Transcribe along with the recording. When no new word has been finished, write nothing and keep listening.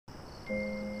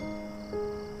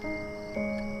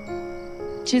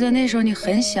记得那时候你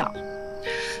很小，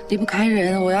离不开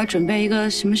人，我要准备一个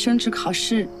什么升职考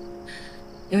试。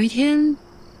有一天，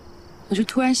我就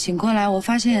突然醒过来，我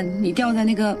发现你掉在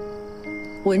那个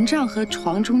蚊帐和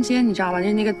床中间，你知道吗？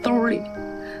就那个兜里，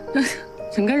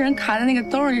整个人卡在那个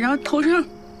兜里，然后头上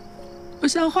我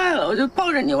吓坏了，我就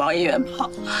抱着你往医院跑。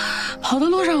跑的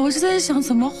路上，我就在想，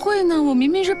怎么会呢？我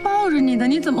明明是抱着你的，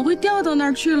你怎么会掉到那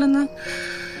儿去了呢？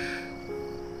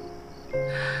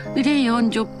那天以后你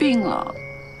就病了，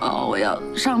我要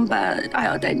上班，还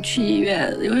要带你去医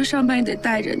院，有时候上班也得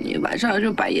带着你，晚上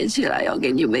就半夜起来要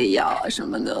给你喂药啊什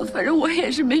么的。反正我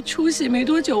也是没出息，没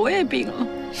多久我也病了。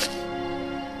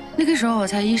那个时候我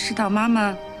才意识到，妈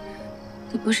妈，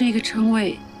这不是一个称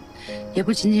谓，也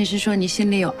不仅仅是说你心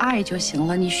里有爱就行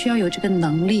了，你需要有这个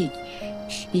能力，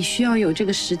你需要有这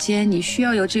个时间，你需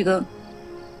要有这个。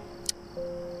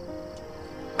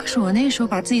可是我那时候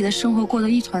把自己的生活过得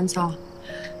一团糟，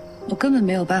我根本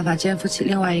没有办法肩负起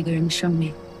另外一个人的生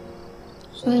命，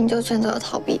所以你就选择了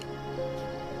逃避。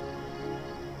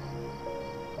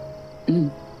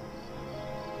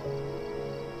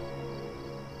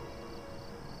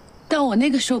但我那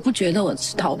个时候不觉得我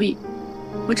是逃避，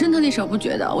我真的那时候不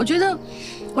觉得，我觉得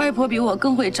外婆比我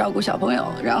更会照顾小朋友，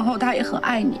然后她也很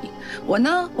爱你。我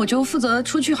呢，我就负责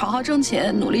出去好好挣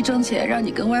钱，努力挣钱，让你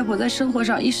跟外婆在生活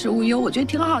上衣食无忧，我觉得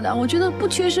挺好的。我觉得不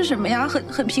缺失什么呀，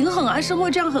很平衡啊，生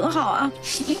活这样很好啊。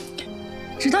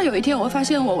直到有一天，我发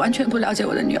现我完全不了解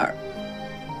我的女儿。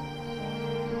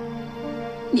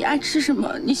你爱吃什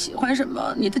么？你喜欢什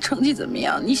么？你的成绩怎么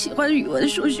样？你喜欢语文、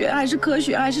数学还是科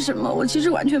学还是什么？我其实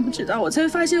完全不知道。我才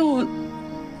发现我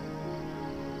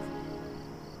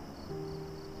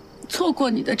错过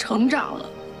你的成长了。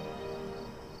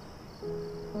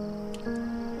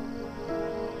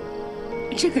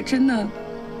这个真的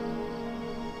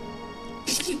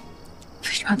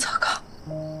非常糟糕。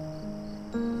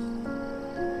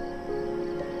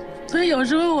所以有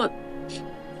时候我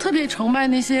特别崇拜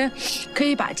那些可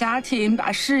以把家庭、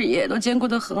把事业都兼顾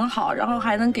得很好，然后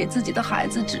还能给自己的孩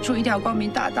子指出一条光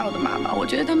明大道的妈妈。我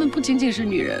觉得她们不仅仅是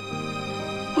女人，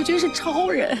我觉得是超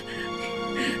人，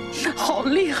好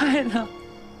厉害的。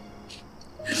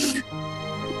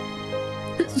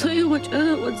所以我觉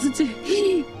得我自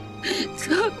己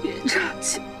特别差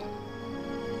劲。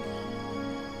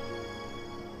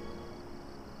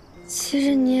其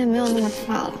实你也没有那么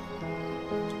差了。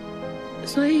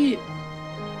所以，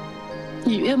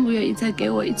你愿不愿意再给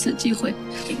我一次机会，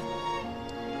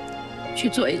去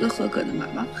做一个合格的妈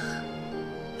妈，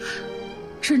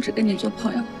甚至跟你做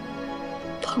朋友？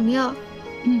朋友？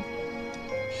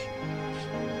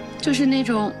就是那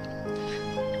种，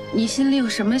你心里有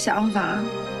什么想法，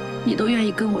你都愿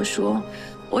意跟我说，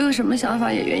我有什么想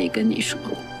法也愿意跟你说，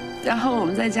然后我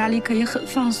们在家里可以很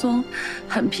放松、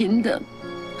很平等、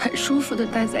很舒服的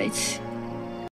待在一起。